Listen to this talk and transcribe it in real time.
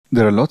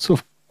There are lots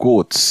of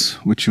quotes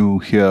which you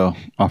hear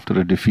after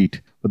a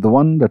defeat, but the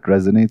one that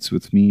resonates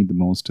with me the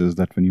most is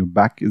that when your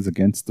back is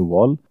against the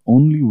wall,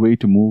 only way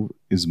to move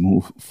is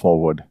move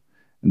forward.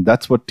 And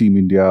that's what Team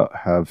India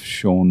have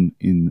shown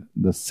in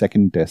the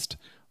second test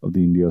of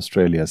the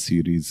India-Australia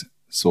series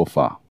so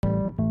far.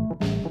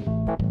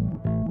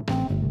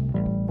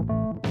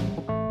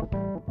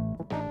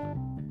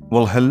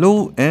 Well,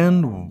 hello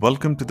and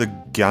welcome to the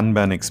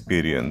Gyanban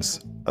Experience,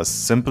 a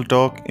simple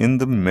talk in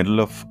the middle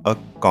of a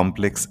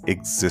complex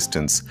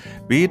existence,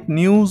 be it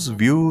news,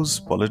 views,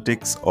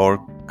 politics,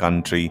 or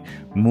country,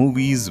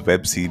 movies,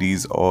 web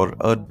series, or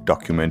a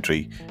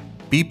documentary,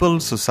 people,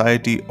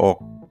 society, or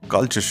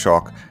culture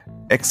shock,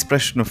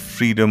 expression of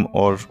freedom,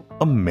 or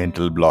a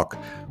mental block.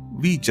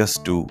 We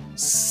just do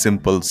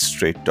simple,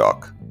 straight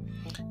talk.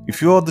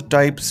 If you are the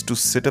types to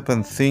sit up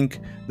and think,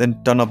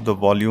 then turn up the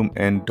volume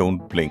and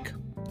don't blink.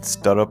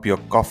 Stir up your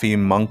coffee,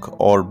 monk,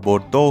 or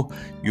Bordeaux,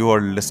 you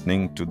are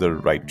listening to the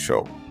right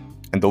show.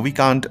 And though we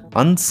can't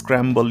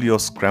unscramble your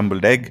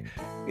scrambled egg,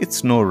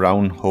 it's no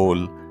round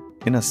hole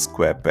in a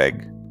square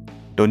peg.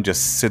 Don't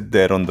just sit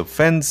there on the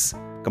fence.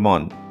 Come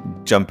on,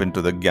 jump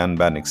into the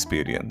Gyanban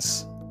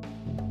experience.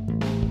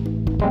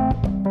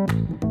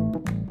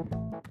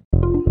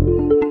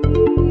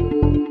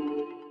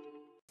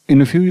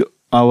 In a few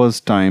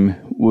hours' time,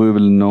 we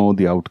will know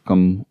the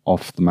outcome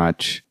of the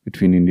match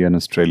between India and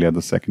Australia,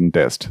 the second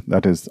test.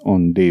 That is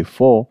on day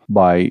 4.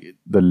 By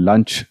the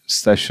lunch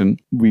session,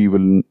 we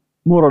will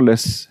more or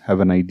less have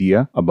an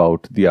idea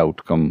about the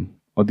outcome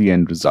or the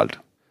end result.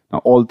 Now,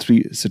 all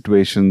three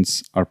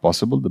situations are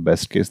possible: the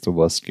best case, the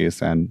worst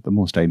case, and the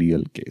most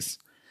ideal case.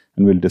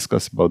 And we'll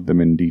discuss about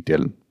them in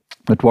detail.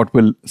 But what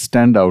will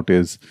stand out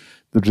is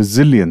the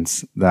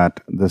resilience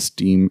that this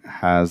team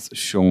has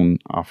shown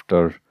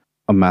after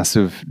a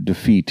massive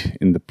defeat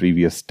in the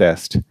previous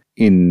test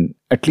in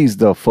at least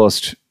the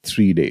first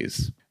 3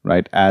 days,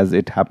 right? As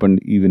it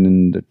happened even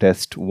in the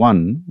test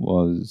 1,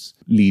 was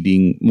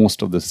leading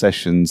most of the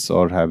sessions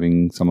or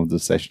having some of the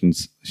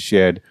sessions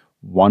shared.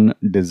 One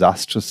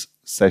disastrous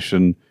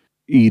session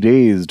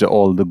erased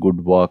all the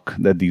good work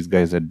that these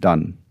guys had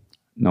done.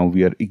 Now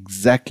we are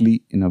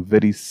exactly in a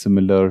very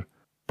similar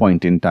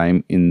point in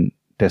time in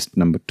test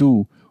number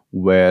 2,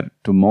 where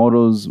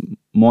tomorrow's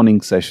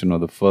morning session or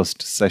the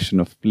first session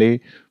of play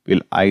will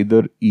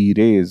either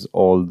erase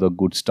all the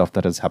good stuff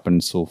that has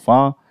happened so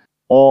far,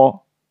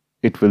 or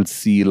it will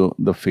seal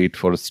the fate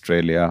for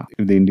Australia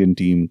if the Indian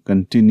team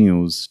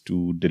continues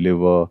to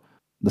deliver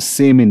the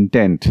same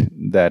intent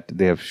that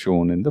they have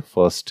shown in the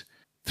first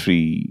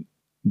 3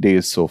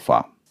 days so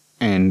far.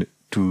 And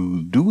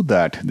to do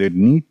that, they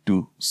need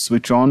to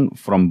switch on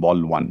from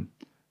ball 1.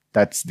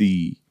 That's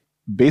the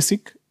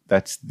basic,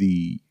 that's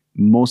the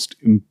most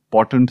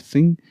important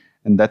thing,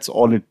 and that's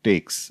all it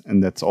takes,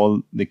 and that's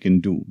all they can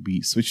do: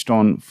 be switched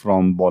on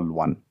from ball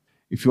 1.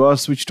 If you are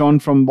switched on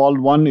from ball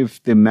 1,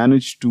 if they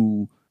manage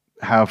to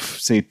have,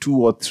 say, 2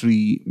 or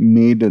 3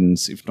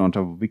 maidens, if not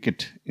a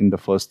wicket, in the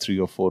first 3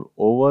 or 4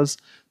 overs,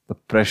 the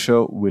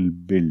pressure will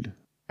build,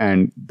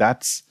 and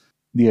that's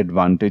the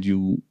advantage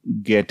you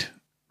get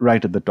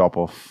right at the top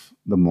of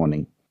the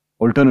morning.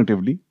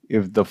 Alternatively,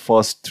 if the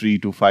first 3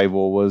 to 5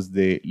 overs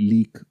they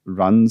leak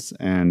runs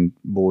and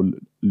bowl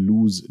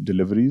loose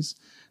deliveries,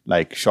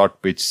 like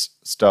short pitch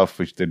stuff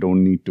which they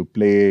don't need to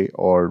play,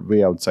 or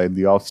way outside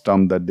the off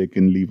stump that they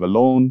can leave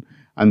alone,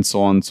 and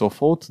so on and so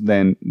forth,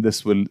 then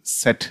this will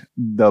set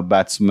the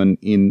batsman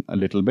in a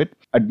little bit.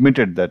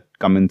 Admitted that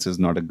Cummins is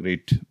not a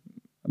great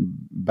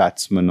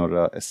batsman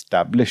or an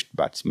established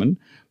batsman,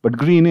 but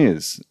Green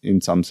is,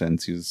 in some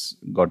sense.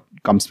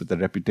 Comes with a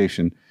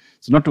reputation.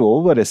 So not to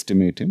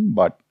overestimate him,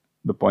 but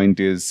the point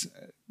is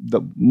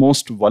the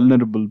most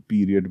vulnerable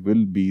period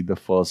will be the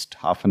first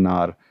half an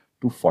hour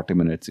to 40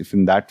 minutes. If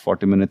in that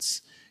 40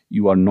 minutes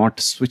you are not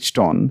switched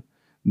on,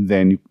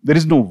 then there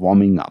is no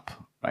warming up,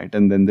 right?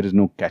 And then there is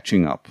no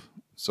catching up.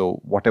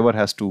 So whatever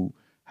has to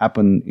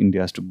happen,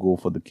 India has to go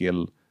for the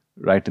kill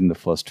right in the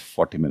first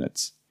 40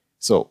 minutes.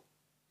 So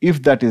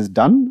if that is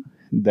done,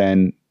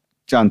 then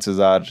chances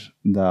are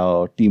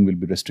the team will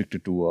be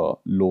restricted to a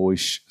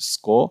lowish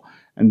score,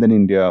 and then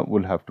India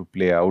will have to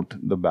play out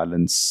the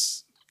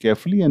balance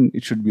carefully, and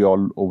it should be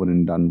all over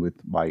and done with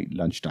by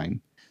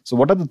lunchtime. So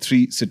what are the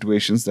 3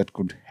 situations that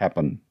could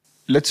happen?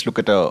 Let's look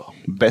at a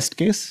best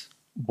case,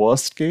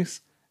 worst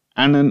case,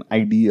 and an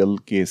ideal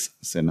case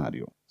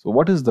scenario. So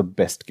what is the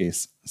best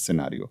case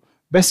scenario?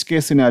 Best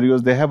case scenario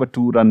is they have a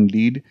 2-run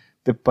lead.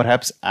 They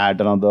perhaps add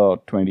another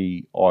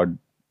 20 odd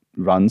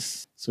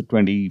runs, so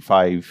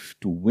 25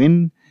 to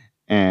win,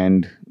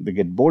 and they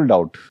get bowled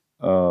out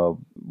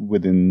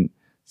within,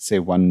 say,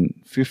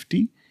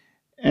 150,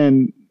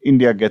 and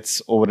India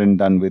gets over and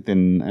done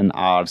within an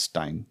hour's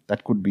time.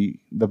 That could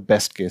be the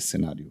best case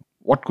scenario.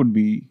 What could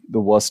be the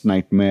worst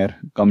nightmare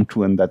come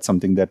true, and that's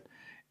something that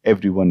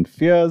everyone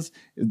fears,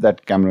 is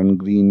that Cameron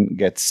Green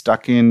gets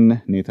stuck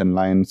in, Nathan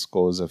Lyon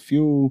scores a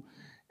few,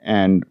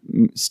 and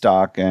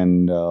Stark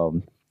and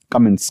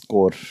Cummins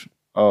score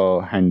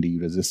a handy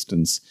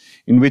resistance.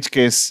 In which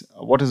case,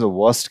 what is a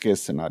worst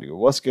case scenario?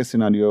 Worst case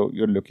scenario,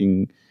 you're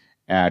looking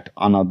at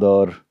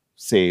another,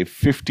 say,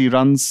 50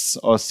 runs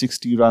or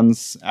 60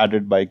 runs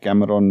added by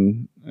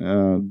Cameron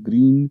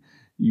Green.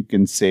 You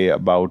can say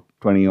about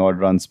 20 odd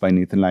runs by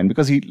Nathan Lyon,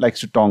 because he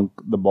likes to tonk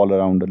the ball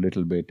around a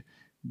little bit,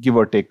 give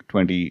or take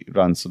 20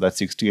 runs. So that's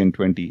 60 and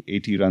 20,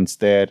 80 runs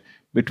there.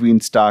 Between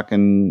Stark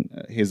and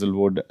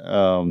Hazelwood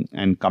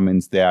and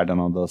Cummins, they add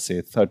another,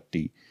 say,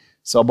 30.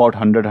 So about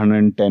 100,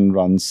 110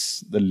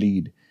 runs, the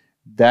lead.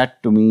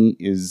 That to me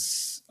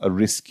is a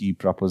risky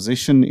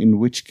proposition, in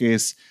which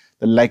case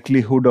the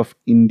likelihood of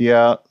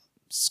India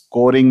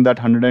scoring that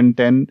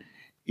 110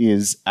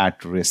 is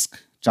at risk.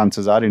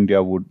 Chances are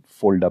India would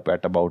fold up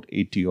at about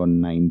 80 or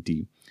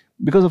 90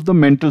 because of the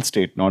mental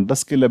state, not the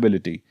skill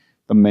ability.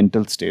 The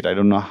mental state. I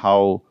don't know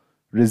how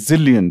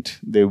resilient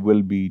they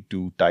will be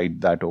to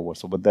tide that over.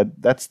 So, but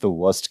that's the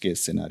worst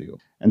case scenario.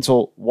 And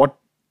so what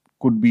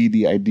could be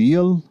the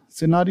ideal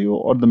scenario,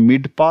 or the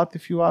mid path,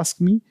 if you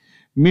ask me?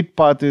 Mid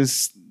path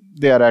is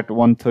they are at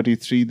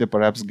 133. They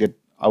perhaps get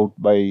out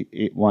by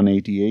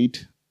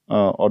 188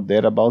 or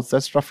thereabouts.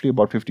 That's roughly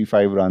about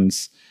 55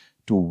 runs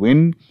to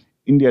win.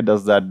 India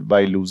does that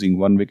by losing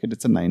 1 wicket.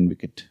 It's a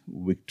 9-wicket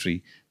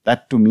victory.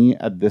 That to me,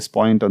 at this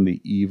point on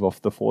the eve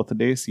of the 4th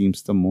day,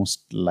 seems the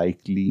most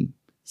likely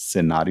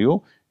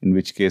scenario, in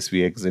which case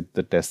we exit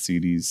the test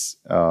series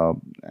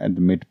at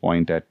the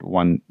midpoint at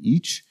 1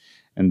 each.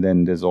 And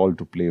then there's all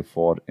to play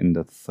for in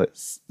the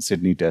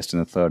Sydney test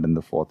and the 3rd and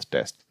the 4th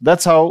test.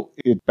 That's how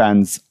it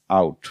pans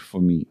out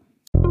for me.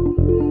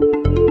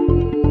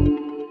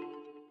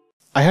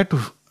 I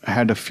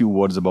had a few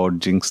words about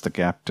jinx the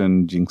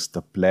captain, jinx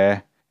the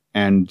player,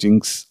 and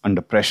jinx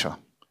under pressure.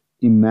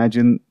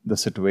 Imagine the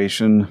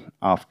situation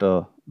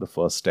after the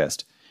first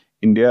test.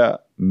 India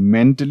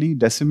mentally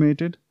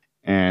decimated,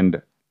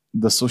 and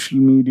the social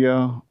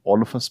media,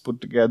 all of us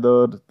put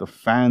together, the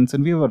fans,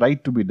 and we have a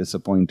right to be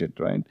disappointed,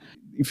 right?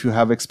 If you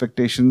have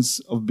expectations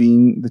of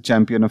being the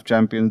champion of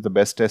champions, the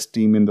best test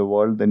team in the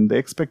world, then the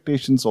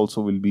expectations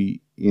also will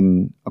be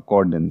in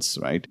accordance,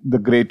 right? The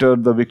greater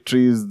the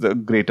victories, the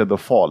greater the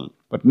fall.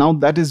 But now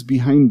that is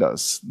behind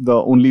us. The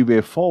only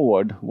way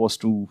forward was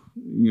to,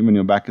 when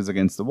your back is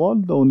against the wall,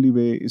 the only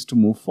way is to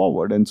move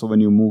forward. And so when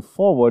you move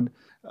forward,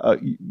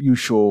 you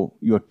show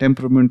your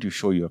temperament, you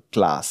show your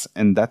class.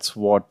 And that's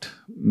what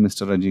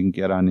Mr.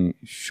 Ajinkya Rahane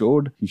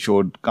showed. He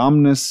showed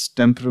calmness,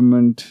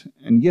 temperament.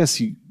 And yes,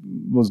 he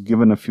was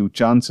given a few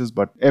chances,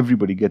 but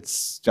everybody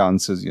gets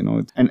chances,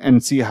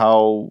 and see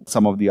how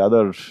some of the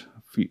other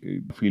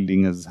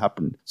fielding has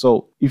happened.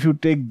 So if you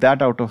take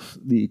that out of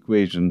the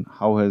equation,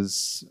 how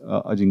has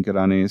Ajinkya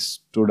Rahane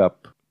stood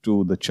up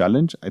to the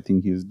challenge? I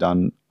think he's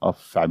done a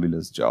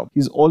fabulous job.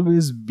 He's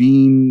always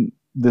been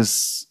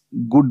this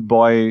good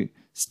boy,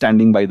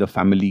 standing by the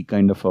family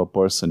kind of a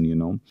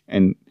person,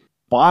 and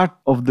part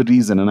of the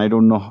reason, and I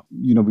don't know,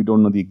 we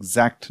don't know the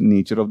exact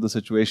nature of the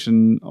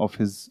situation of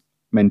his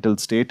mental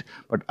state,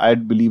 but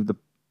I'd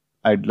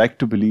like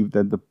to believe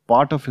that the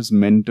part of his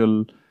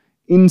mental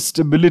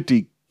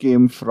instability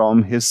came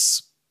from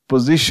his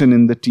position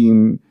in the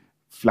team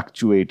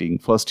fluctuating.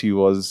 First, he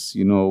was,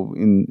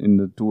 in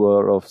the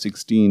tour of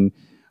 16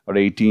 or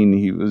 18,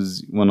 he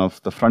was one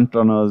of the front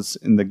runners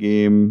in the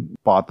game,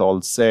 path all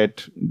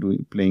set,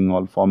 playing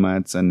all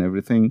formats and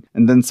everything.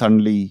 And then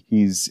suddenly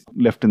he's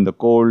left in the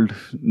cold,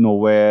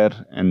 nowhere,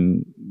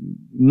 and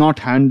not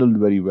handled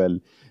very well.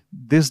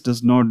 This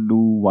does not do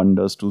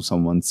wonders to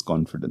someone's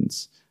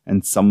confidence.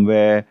 And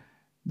somewhere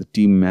the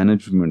team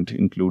management,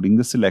 including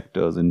the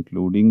selectors,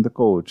 including the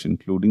coach,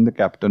 including the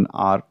captain,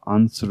 are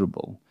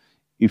answerable.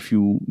 If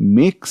you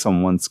make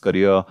someone's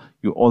career,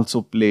 you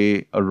also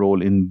play a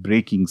role in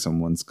breaking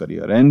someone's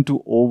career. And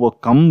to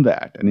overcome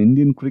that, and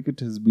Indian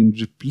cricket has been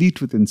replete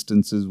with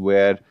instances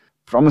where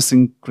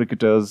promising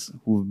cricketers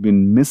who've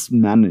been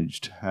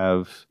mismanaged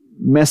have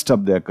messed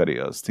up their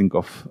careers. Think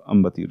of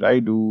Ambati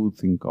Raidu,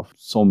 think of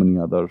so many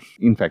other.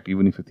 In fact,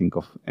 even if you think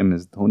of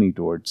MS Dhoni,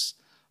 towards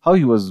how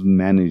he was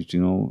managed,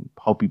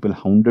 how people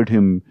hounded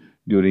him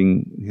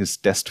during his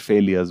test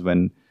failures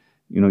when,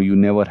 you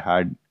never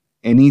had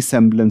any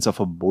semblance of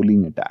a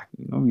bowling attack.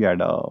 We had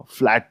a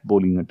flat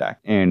bowling attack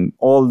and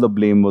all the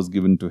blame was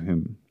given to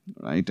him,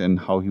 right? And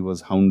how he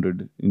was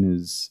hounded in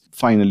his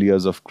final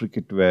years of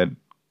cricket, where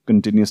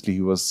continuously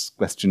he was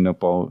questioned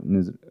about in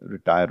his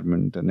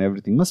retirement, and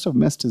everything must have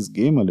messed his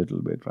game a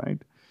little bit,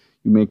 right?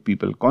 You make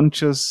people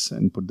conscious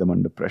and put them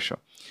under pressure.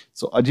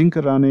 So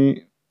Ajinkya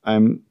Rahane,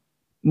 I'm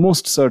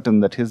most certain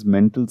that his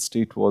mental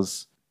state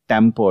was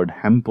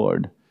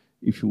hampered,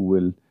 if you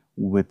will,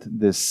 with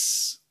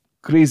this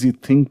crazy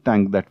think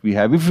tank that we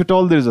have. If at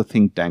all there is a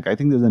think tank, I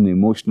think there's an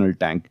emotional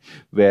tank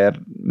where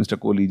Mr.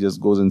 Kohli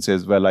just goes and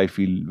says, well, I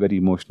feel very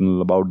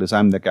emotional about this.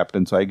 I'm the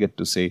captain, so I get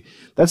to say.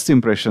 That's the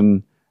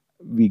impression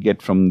we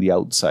get from the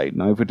outside.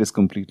 Now, if it is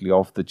completely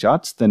off the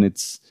charts, then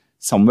it's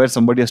somewhere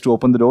somebody has to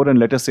open the door and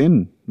let us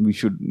in.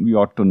 We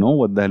ought to know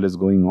what the hell is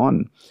going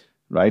on,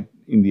 right?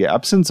 In the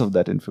absence of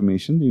that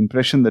information, the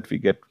impression that we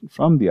get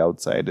from the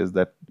outside is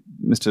that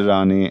Mr.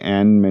 Rahane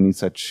and many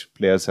such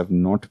players have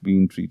not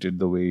been treated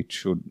the way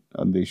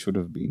they should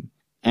have been.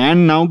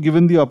 And now,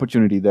 given the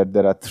opportunity that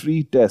there are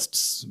 3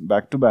 tests,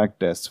 back-to-back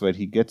tests, where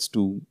he gets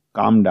to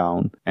calm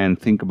down and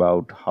think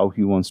about how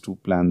he wants to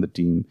plan the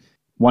team,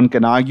 one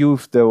can argue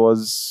if there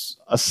was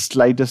a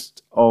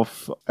slightest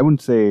of, I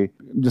wouldn't say,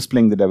 just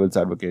playing the devil's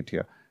advocate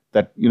here,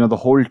 that, the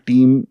whole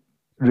team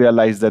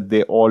realized that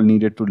they all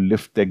needed to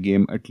lift their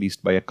game at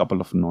least by a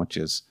couple of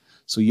notches.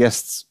 So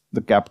yes,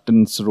 the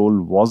captain's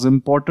role was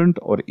important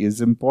or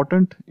is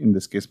important. In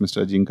this case,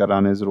 Mr. Ajinkya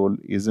Rahane's role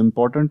is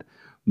important.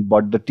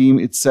 But the team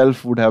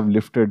itself would have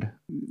lifted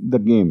the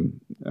game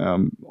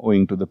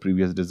owing to the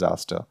previous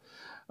disaster.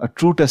 A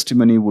true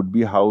testimony would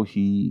be how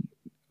he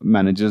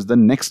manages the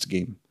next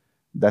game.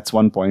 That's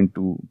one point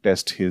to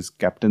test his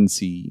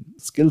captaincy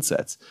skill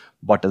sets.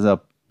 But as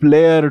a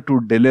player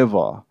to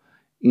deliver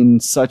in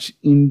such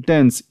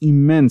intense,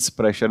 immense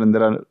pressure, and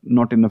there are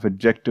not enough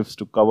adjectives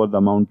to cover the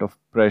amount of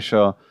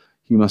pressure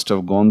he must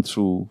have gone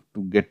through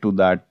to get to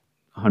that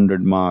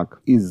 100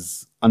 mark,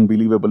 is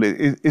unbelievable.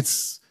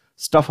 It's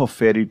stuff of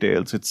fairy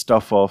tales, it's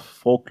stuff of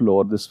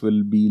folklore. This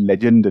will be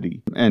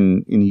legendary.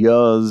 And in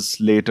years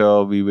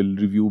later, we will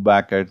review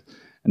back at,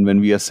 and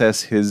when we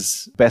assess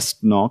his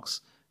best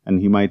knocks, and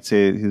he might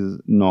say his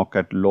knock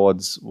at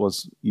Lord's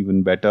was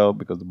even better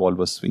because the ball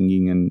was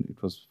swinging and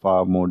it was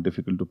far more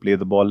difficult to play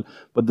the ball.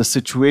 But the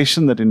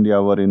situation that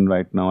India were in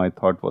right now, I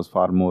thought was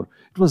far more,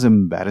 it was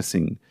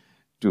embarrassing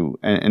too.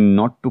 And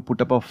not to put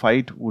up a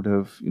fight would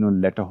have,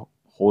 let a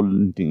whole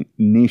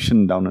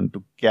nation down, and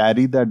to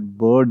carry that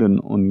burden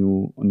on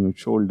your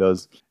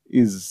shoulders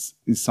is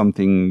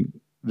something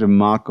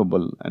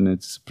remarkable, and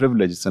it's a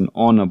privilege, it's an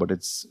honor, but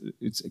it's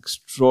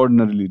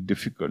extraordinarily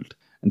difficult.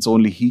 And so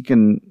only he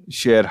can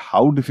share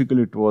how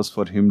difficult it was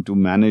for him to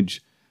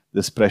manage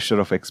this pressure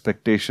of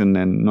expectation,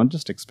 and not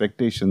just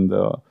expectation,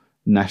 the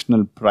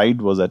national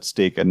pride was at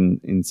stake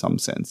in some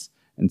sense.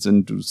 And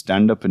so to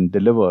stand up and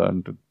deliver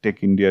and to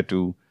take India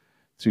to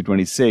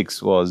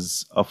 326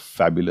 was a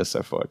fabulous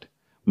effort.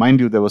 Mind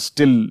you, there was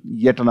still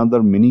yet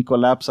another mini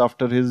collapse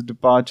after his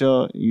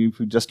departure. If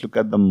you just look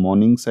at the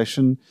morning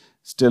session,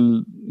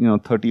 still,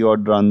 30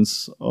 odd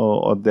runs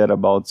or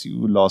thereabouts,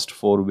 you lost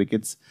 4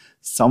 wickets.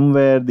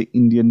 Somewhere the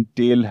Indian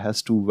tail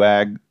has to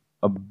wag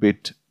a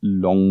bit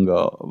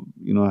longer,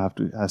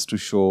 has to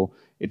show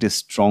it is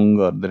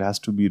stronger. There has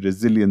to be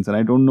resilience. And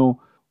I don't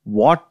know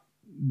what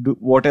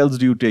else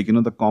do you take?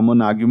 The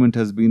common argument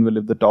has been, well,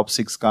 if the top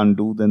 6 can't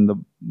do, then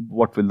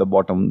what will the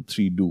bottom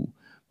 3 do?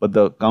 But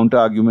the counter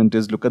argument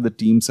is, look at the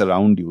teams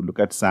around you. Look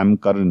at Sam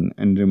Curran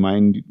and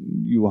remind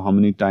you how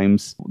many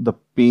times the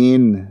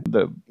pain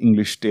the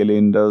English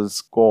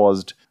tailenders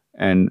caused.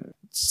 And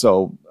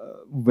so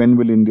when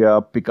will India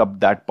pick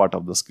up that part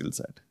of the skill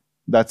set?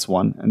 That's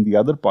one. And the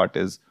other part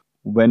is,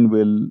 when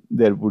will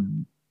there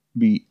would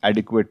be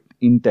adequate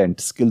intent,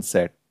 skill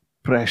set,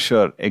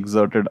 pressure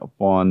exerted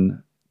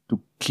upon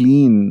to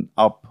clean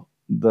up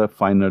the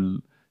final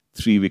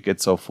 3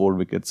 wickets or 4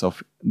 wickets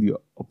of the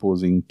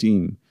opposing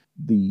team?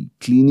 The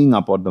cleaning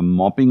up or the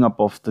mopping up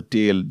of the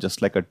tail,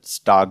 just like a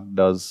Stark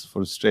does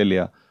for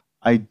Australia,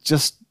 I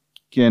just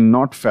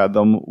cannot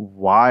fathom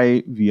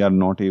why we are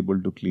not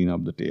able to clean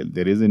up the tail.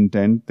 There is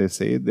intent, they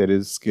say, there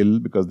is skill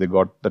because they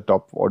got the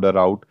top order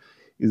out.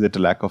 Is it a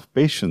lack of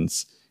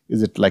patience?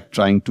 Is it like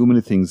trying too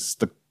many things?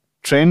 The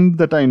trend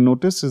that I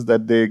notice is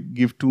that they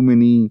give too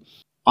many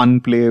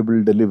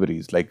unplayable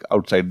deliveries, like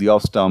outside the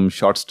off stump,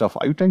 short stuff.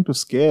 Are you trying to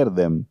scare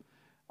them?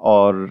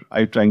 Or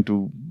are you trying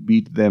to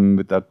beat them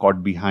with a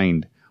caught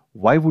behind?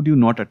 Why would you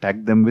not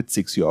attack them with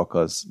 6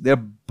 Yorkers? They're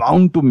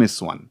bound to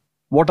miss one.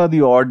 What are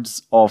the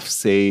odds of,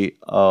 say,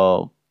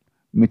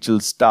 Mitchell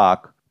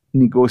Stark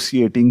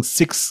negotiating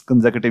 6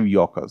 consecutive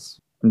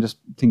Yorkers? I'm just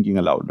thinking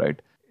aloud, right?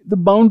 They're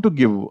bound to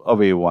give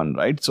away one,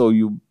 right? So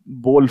you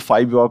bowl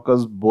 5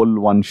 Yorkers, bowl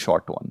 1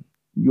 short one.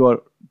 You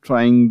are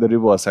trying the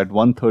reverse at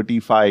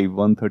 135,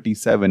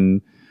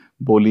 137,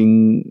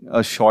 bowling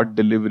a short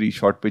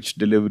pitch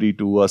delivery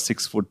to a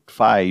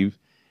 6'5",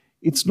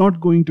 it's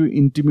not going to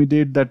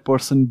intimidate that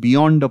person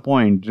beyond a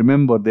point.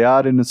 Remember, they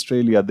are in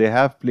Australia. They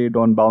have played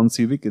on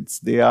bouncy wickets.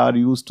 They are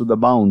used to the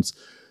bounce.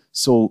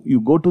 So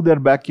you go to their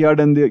backyard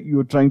and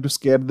you're trying to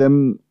scare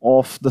them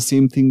off the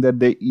same thing that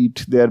they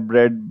eat their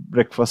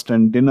breakfast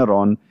and dinner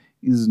on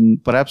is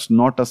perhaps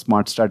not a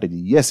smart strategy.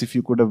 Yes, if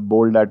you could have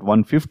bowled at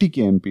 150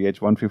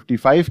 kmph,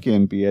 155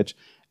 kmph,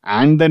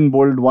 and then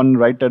bowled one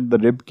right at the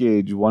rib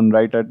cage, one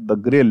right at the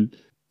grill,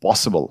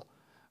 possible.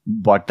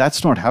 But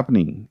that's not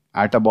happening.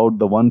 At about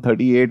the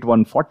 138,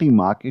 140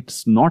 mark,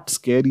 it's not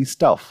scary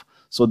stuff.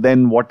 So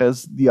then what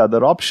is the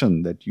other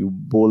option? That you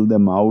bowl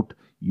them out,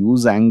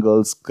 use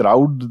angles,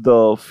 crowd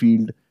the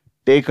field,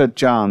 take a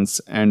chance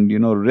and,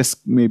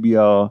 risk maybe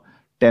a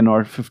 10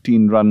 or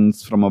 15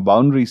 runs from a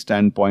boundary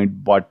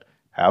standpoint, but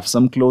have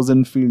some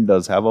close-in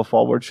fielders, have a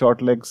forward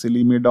short leg,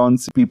 silly mid-on,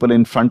 people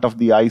in front of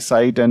the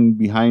eyesight and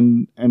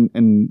behind,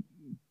 and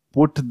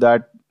put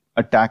that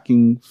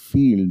attacking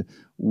field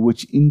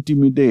which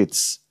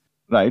intimidates,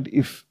 right?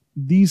 If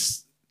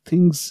these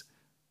things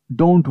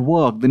don't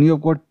work, then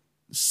you've got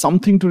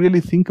something to really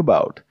think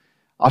about.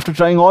 After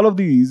trying all of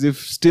these, if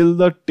still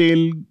the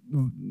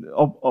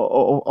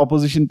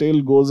opposition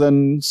tail goes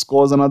and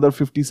scores another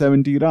 50,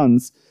 70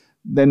 runs,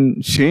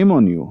 then shame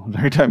on you,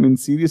 right? I mean,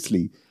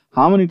 seriously,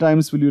 how many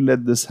times will you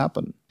let this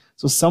happen?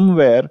 So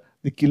somewhere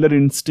the killer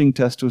instinct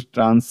has to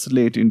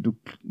translate into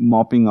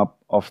mopping up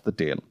of the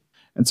tail.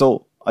 And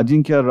so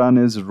Ajinkya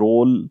Rahane's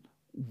role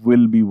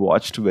will be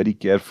watched very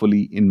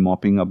carefully in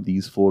mopping up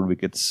these 4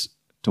 wickets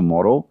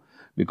tomorrow,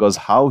 because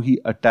how he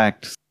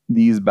attacked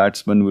these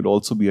batsmen would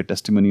also be a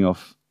testimony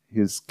of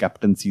his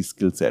captaincy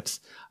skill sets.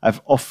 I've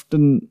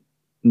often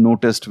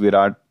noticed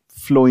Virat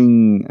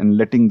flowing and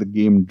letting the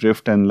game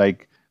drift and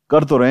like, kar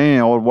to rahe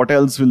hain, or what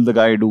else will the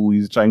guy do?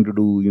 He's trying to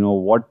do,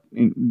 what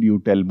do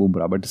you tell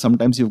Bumrah? But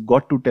sometimes you've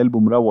got to tell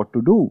Bumrah what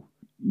to do.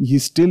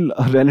 He's still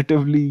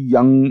relatively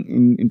young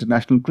in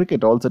international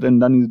cricket. All said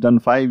and done, he's done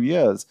 5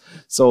 years.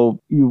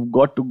 So you've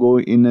got to go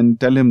in and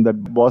tell him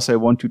that, boss, I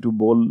want you to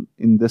bowl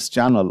in this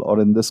channel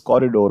or in this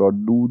corridor or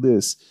do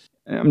this.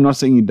 I'm not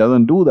saying he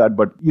doesn't do that,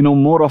 but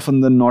more often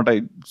than not,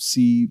 I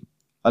see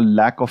a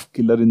lack of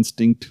killer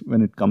instinct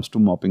when it comes to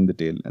mopping the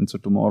tail. And so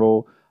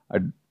tomorrow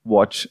I'd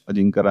watch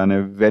Ajinkya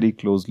Rahane very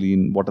closely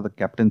in what are the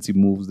captaincy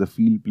moves, the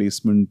field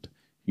placement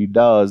he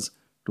does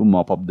to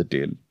mop up the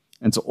tail.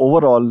 And so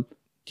overall,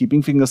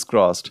 keeping fingers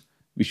crossed,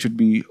 we should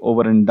be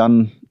over and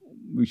done.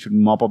 We should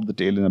mop up the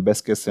tail in a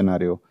best case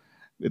scenario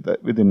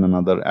within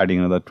adding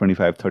another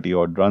 25, 30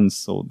 odd runs.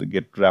 So they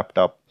get wrapped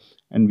up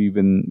and we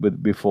win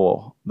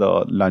before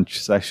the lunch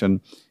session.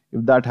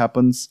 If that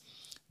happens,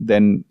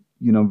 then,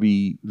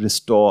 we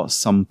restore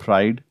some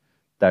pride.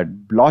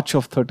 That blotch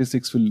of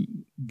 36 will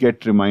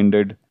get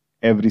reminded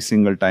every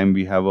single time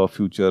we have a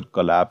future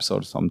collapse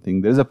or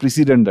something. There's a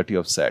precedent that you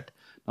have set.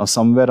 Now,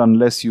 somewhere,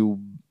 unless you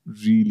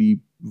really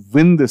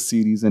win this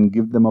series and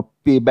give them a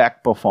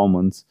payback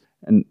performance,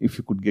 and if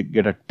you could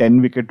get a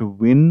 10-wicket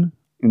win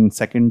in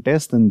second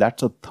test, then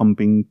that's a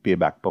thumping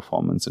payback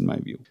performance in my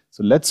view.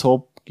 So let's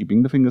hope,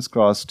 keeping the fingers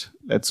crossed,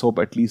 let's hope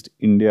at least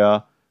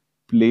India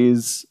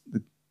plays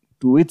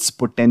to its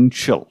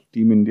potential.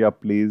 Team India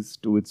plays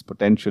to its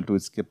potential, to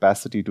its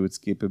capacity, to its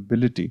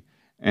capability,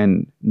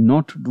 and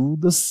not do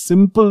the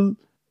simple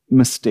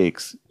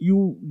mistakes.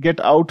 You get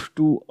out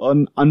to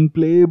an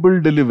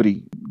unplayable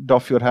delivery,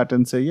 doff your hat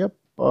and say, yep,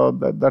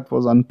 that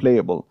was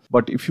unplayable.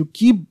 But if you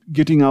keep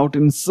getting out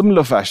in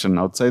similar fashion,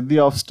 outside the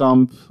off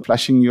stump,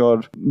 flashing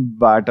your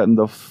bat on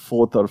the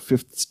 4th or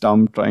 5th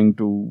stump, trying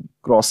to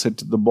cross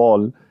hit the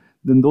ball,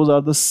 then those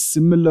are the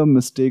similar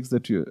mistakes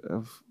that you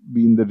have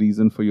been the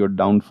reason for your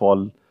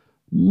downfall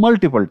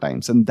multiple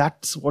times. And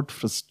that's what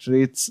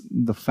frustrates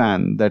the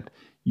fan, that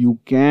you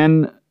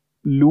can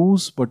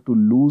lose, but to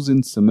lose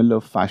in similar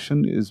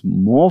fashion is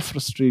more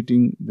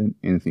frustrating than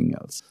anything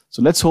else.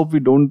 So let's hope we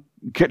don't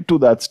get to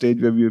that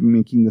stage where we're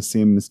making the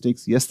same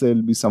mistakes. Yes, there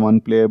will be some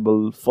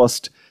unplayable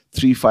first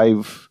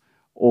 3-5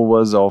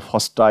 overs of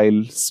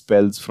hostile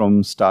spells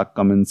from Stark,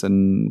 Cummins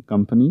and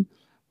company.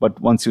 But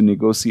once you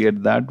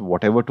negotiate that,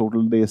 whatever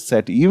total they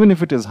set, even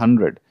if it is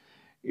 100,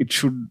 it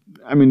should,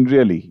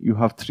 really, you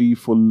have 3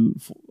 full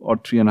or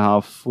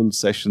 3.5 full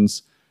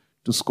sessions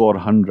to score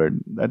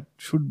 100. That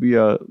should be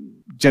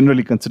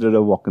generally considered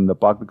a walk in the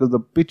park, because the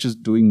pitch is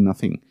doing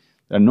nothing.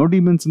 There are no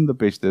demons in the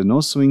pitch. There's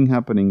no swing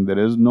happening. There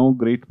is no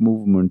great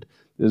movement.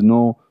 There's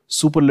no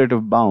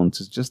superlative bounce.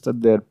 It's just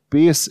that their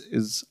pace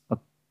is a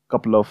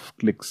couple of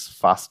clicks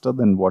faster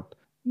than what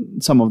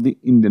some of the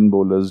Indian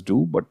bowlers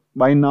do. But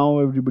by now,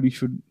 everybody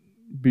should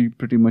be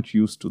pretty much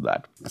used to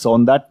that. So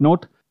on that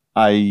note,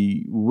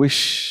 I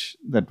wish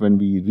that when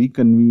we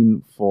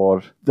reconvene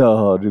for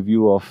the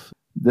review of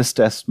this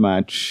test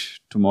match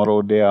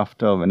tomorrow, day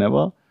after,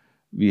 whenever,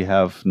 we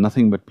have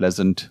nothing but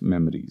pleasant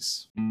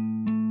memories.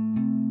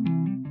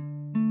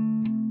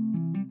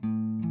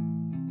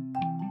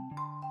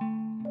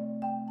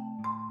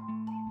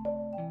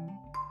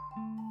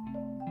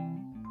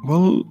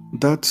 Well,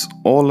 that's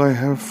all I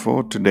have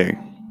for today.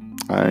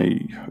 I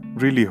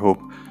really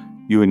hope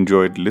you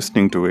enjoyed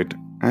listening to it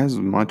as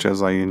much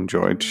as I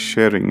enjoyed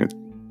sharing it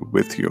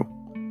with you.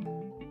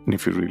 And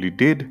if you really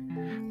did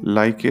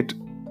like it,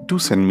 do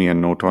send me a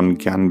note on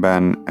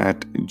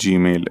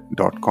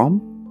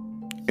gyanban@gmail.com.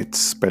 It's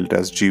spelled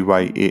as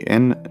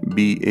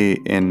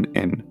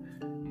GYANBANN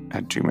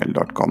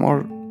 @gmail.com,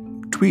 or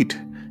tweet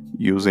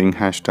using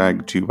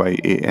hashtag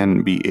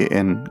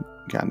GYANBAN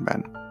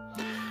Gyanban.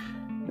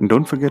 And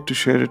don't forget to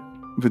share it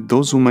with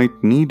those who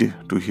might need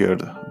to hear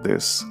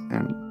this,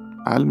 and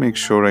I'll make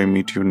sure I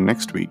meet you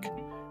next week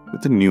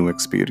with a new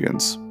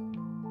experience.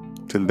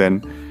 Till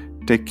then,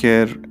 take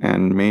care,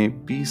 and may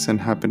peace and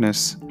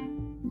happiness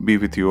be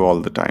with you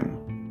all the time.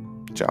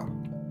 Ciao.